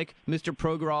people like Mr.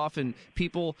 Prokhorov and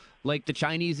people like the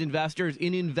Chinese investors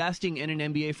in investing in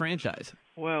an NBA franchise?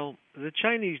 Well, the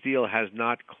Chinese deal has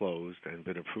not closed and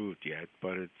been approved yet,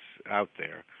 but it's out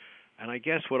there. And I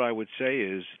guess what I would say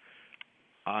is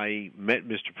I met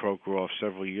Mr. Prokhorov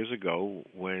several years ago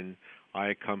when I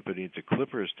accompanied the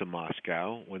Clippers to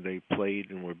Moscow when they played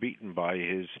and were beaten by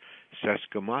his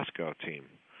CSKA Moscow team.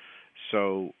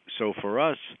 So for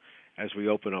us, as we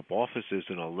open up offices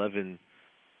in 11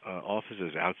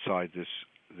 offices outside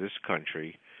this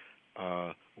country,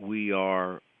 we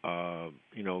are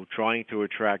trying to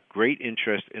attract great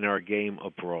interest in our game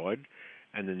abroad,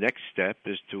 and the next step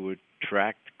is to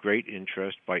attract great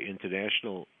interest by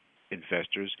international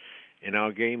investors in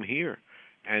our game here.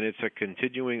 And it's a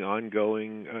continuing,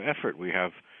 ongoing effort. We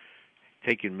have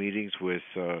taken meetings with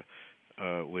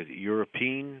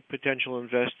European potential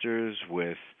investors,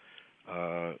 with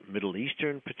Middle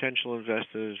Eastern potential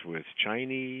investors, with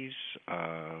Chinese,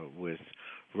 with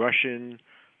Russian,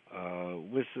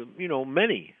 with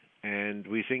many, and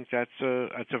we think that's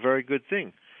a very good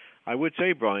thing. I would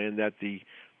say, Brian, that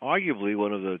arguably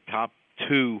one of the top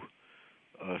two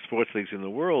sports leagues in the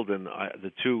world, and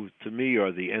the two to me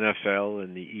are the NFL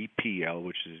and the EPL,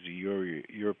 which is the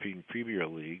European Premier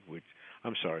League,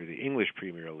 the English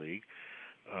Premier League,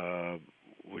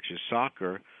 which is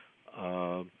soccer.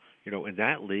 In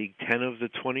that league, 10 of the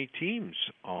 20 teams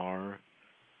are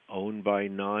owned by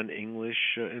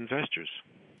non-English investors.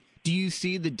 Do you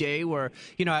see the day where,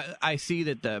 I see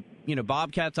that the,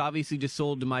 Bobcats obviously just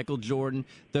sold to Michael Jordan.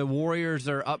 The Warriors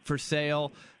are up for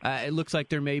sale. It looks like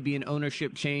there may be an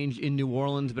ownership change in New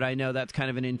Orleans, but I know that's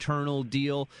kind of an internal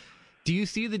deal. Do you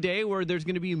see the day where there's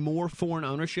going to be more foreign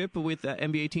ownership with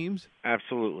NBA teams?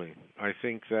 Absolutely. I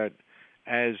think that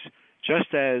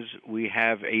just as we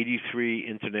have 83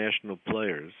 international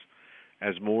players,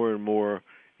 as more and more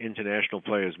international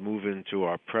players move into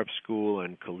our prep school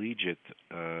and collegiate,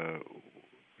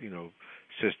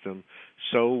 system,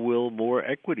 so will more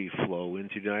equity flow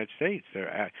into the United States.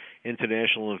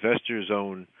 International investors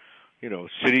own,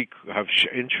 have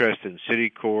interest in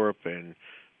Citicorp and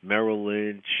Merrill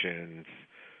Lynch and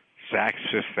Saks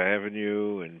Fifth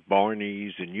Avenue and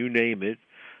Barney's and you name it.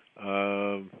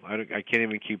 I can't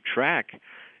even keep track.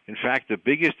 In fact, the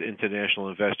biggest international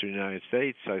investor in the United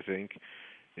States, I think,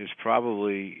 is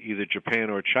probably either Japan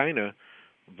or China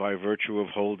by virtue of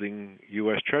holding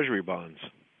U.S. Treasury bonds.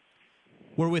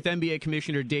 We're with NBA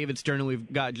Commissioner David Stern, and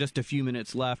we've got just a few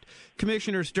minutes left.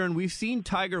 Commissioner Stern, we've seen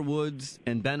Tiger Woods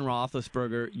and Ben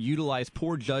Roethlisberger utilize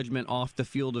poor judgment off the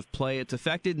field of play. It's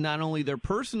affected not only their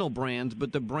personal brands,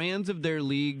 but the brands of their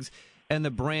leagues and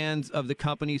the brands of the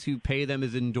companies who pay them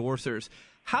as endorsers.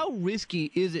 How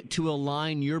risky is it to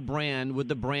align your brand with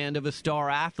the brand of a star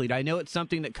athlete? I know it's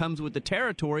something that comes with the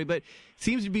territory, but it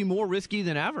seems to be more risky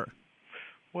than ever.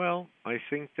 Well, I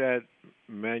think that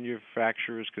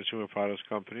manufacturers, consumer products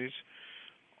companies,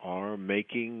 are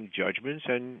making judgments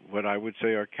and what I would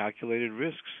say are calculated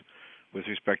risks with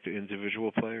respect to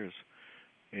individual players.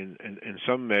 In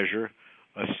some measure,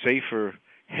 a safer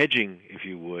hedging, if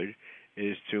you would,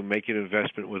 is to make an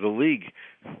investment with a league.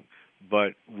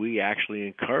 But we actually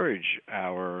encourage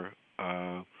our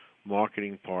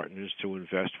marketing partners to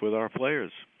invest with our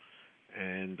players.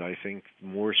 And I think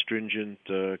more stringent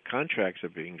contracts are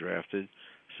being drafted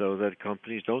so that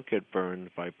companies don't get burned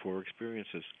by poor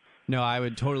experiences. No, I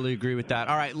would totally agree with that.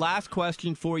 All right, last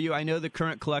question for you. I know the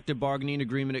current collective bargaining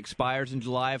agreement expires in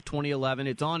July of 2011.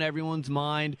 It's on everyone's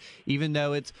mind, even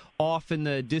though it's off in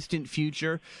the distant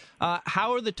future.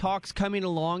 How are the talks coming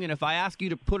along? And if I ask you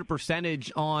to put a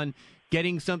percentage on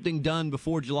getting something done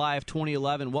before July of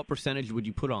 2011, what percentage would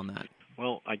you put on that?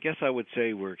 Well, I guess I would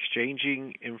say we're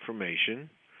exchanging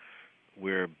information.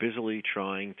 We're busily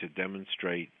trying to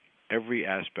demonstrate every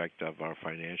aspect of our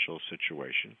financial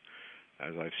situation.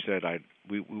 As I've said,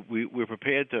 we're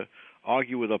prepared to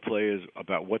argue with our players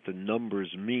about what the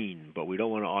numbers mean, but we don't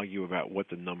want to argue about what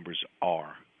the numbers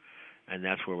are, and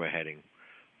that's where we're heading.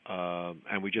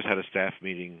 And we just had a staff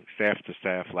meeting, staff to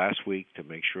staff, last week to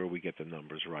make sure we get the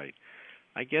numbers right.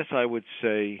 I guess I would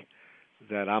say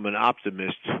that I'm an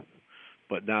optimist,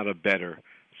 but not a bettor,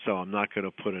 so I'm not going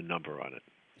to put a number on it.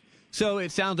 So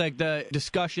it sounds like the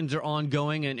discussions are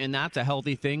ongoing, and that's a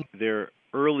healthy thing. They're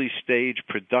early stage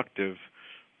productive,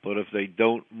 but if they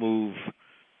don't move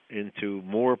into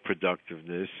more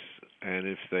productiveness, and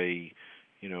if they,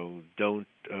 don't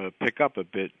pick up a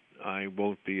bit, I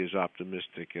won't be as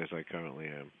optimistic as I currently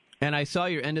am. And I saw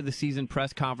your end of the season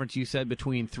press conference. You said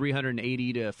between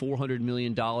 $380 to $400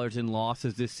 million in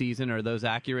losses this season. Are those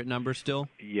accurate numbers still?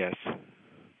 Yes.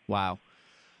 Wow.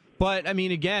 But, I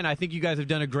mean, again, I think you guys have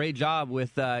done a great job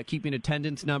with keeping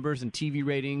attendance numbers and TV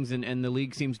ratings, and the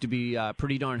league seems to be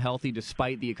pretty darn healthy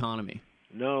despite the economy.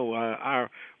 No, our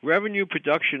revenue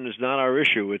production is not our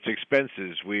issue. It's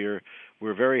expenses. We're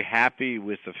very happy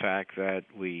with the fact that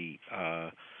we're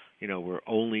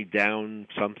only down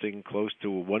something close to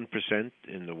 1%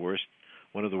 in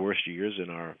one of the worst years in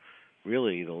the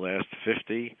last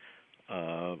 50.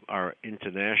 Our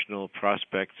international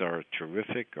prospects are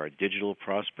terrific. Our digital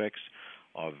prospects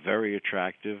are very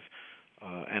attractive.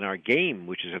 And our game,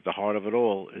 which is at the heart of it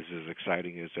all, is as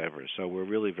exciting as ever. So we're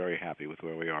really very happy with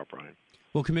where we are, Brian.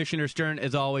 Well, Commissioner Stern,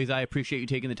 as always, I appreciate you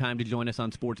taking the time to join us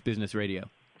on Sports Business Radio.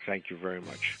 Thank you very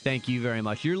much. Thank you very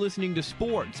much. You're listening to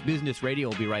Sports Business Radio.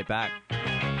 We'll be right back.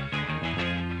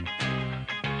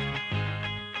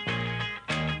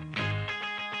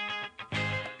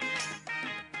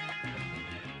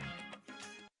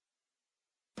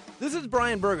 This is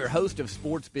Brian Berger, host of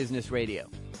Sports Business Radio.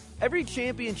 Every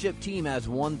championship team has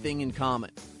one thing in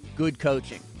common: good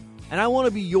coaching. And I want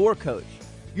to be your coach,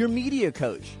 your media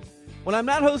coach. When I'm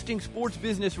not hosting Sports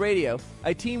Business Radio,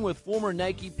 I team with former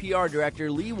Nike PR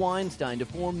director Lee Weinstein to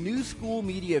form New School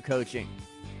Media Coaching.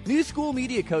 New School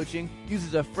Media Coaching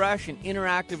uses a fresh and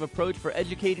interactive approach for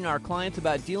educating our clients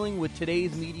about dealing with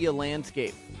today's media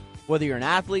landscape. Whether you're an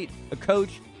athlete, a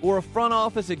coach, or a front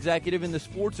office executive in the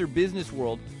sports or business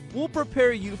world, we'll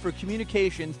prepare you for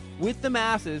communications with the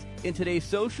masses in today's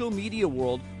social media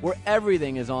world where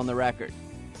everything is on the record.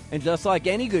 And just like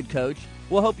any good coach,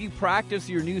 we'll help you practice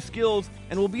your new skills,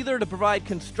 and we'll be there to provide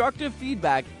constructive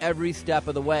feedback every step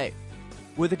of the way.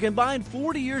 With a combined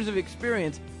 40 years of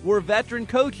experience, we're veteran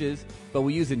coaches, but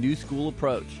we use a new school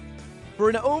approach. For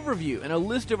an overview and a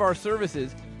list of our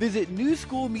services, visit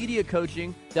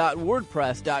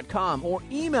newschoolmediacoaching.wordpress.com or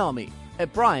email me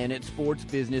at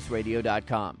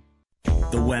brian@sportsbusinessradio.com.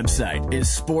 The website is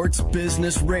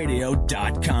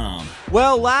sportsbusinessradio.com.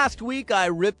 Well, last week I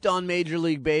ripped on Major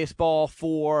League Baseball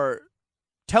for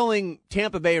telling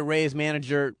Tampa Bay Rays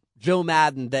manager Joe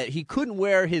Maddon that he couldn't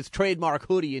wear his trademark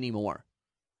hoodie anymore.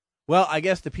 Well, I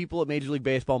guess the people at Major League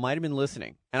Baseball might have been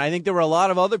listening. And I think there were a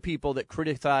lot of other people that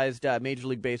criticized Major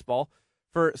League Baseball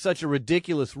for such a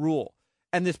ridiculous rule.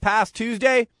 And this past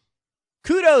Tuesday,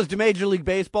 kudos to Major League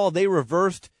Baseball. They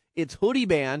reversed its hoodie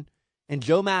ban, and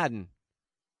Joe Maddon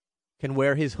can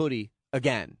wear his hoodie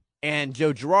again. And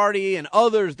Joe Girardi and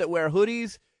others that wear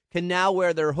hoodies can now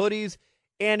wear their hoodies.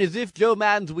 And as if Joe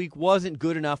Maddon's week wasn't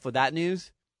good enough with that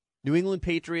news, New England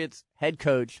Patriots head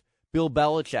coach Bill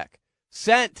Belichick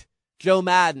sent Joe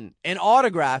Maddon an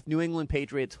autographed New England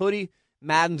Patriots hoodie.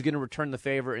 Maddon's going to return the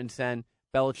favor and send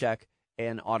Belichick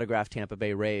an autographed Tampa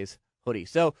Bay Rays hoodie.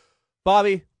 So,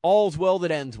 Bobby, all's well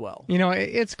that ends well.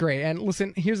 It's great. And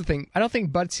listen, here's the thing. I don't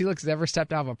think Bud Selig has ever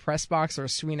stepped out of a press box or a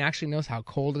suite and actually knows how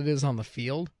cold it is on the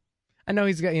field. I know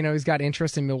he's got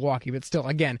interest in Milwaukee, but still,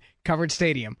 again, covered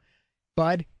stadium.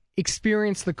 Bud,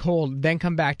 experience the cold, then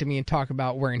come back to me and talk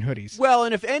about wearing hoodies. Well,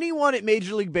 and if anyone at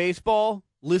Major League Baseball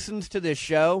listens to this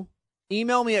show,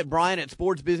 email me at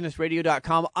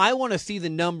brian@sportsbusinessradio.com. I want to see the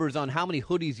numbers on how many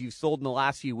hoodies you've sold in the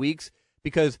last few weeks,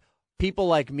 because people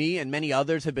like me and many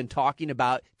others have been talking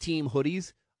about team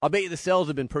hoodies. I'll bet you the sales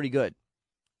have been pretty good.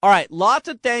 All right, lots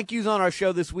of thank yous on our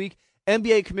show this week.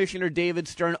 NBA Commissioner David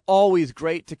Stern, always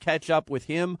great to catch up with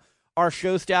him. Our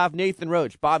show staff, Nathan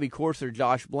Roach, Bobby Corser,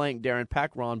 Josh Blank, Darren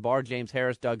Peck, Ron Barr, James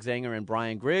Harris, Doug Zanger, and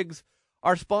Brian Griggs.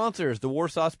 Our sponsors, the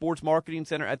Warsaw Sports Marketing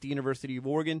Center at the University of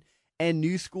Oregon and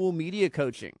New School Media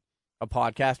Coaching. A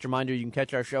podcast reminder, you can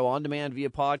catch our show on demand via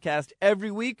podcast every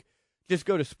week. just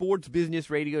go to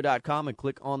sportsbusinessradio.com and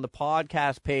click on the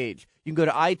podcast page. You can go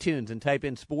to iTunes and type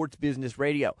in Sports Business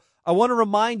Radio. I want to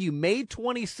remind you, May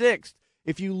 26th,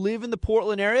 if you live in the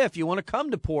Portland area, if you want to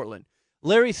come to Portland,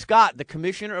 Larry Scott, the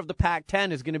commissioner of the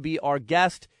Pac-10, is going to be our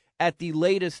guest at the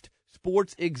latest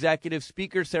Sports Executive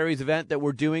Speaker Series event that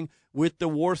we're doing with the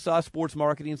Warsaw Sports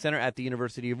Marketing Center at the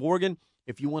University of Oregon.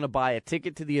 If you want to buy a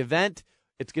ticket to the event,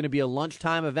 it's going to be a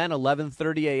lunchtime event,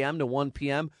 11:30 a.m. to 1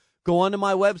 p.m. Go onto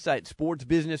my website,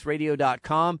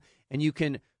 sportsbusinessradio.com, and you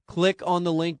can click on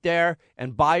the link there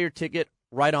and buy your ticket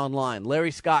right online.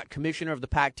 Larry Scott, commissioner of the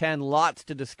Pac-10, lots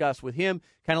to discuss with him,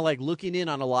 kind of like looking in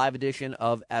on a live edition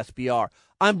of SBR.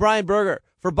 I'm Brian Berger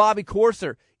for Bobby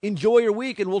Corser. Enjoy your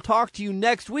week, and we'll talk to you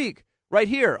next week right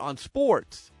here on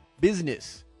Sports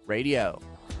Business Radio.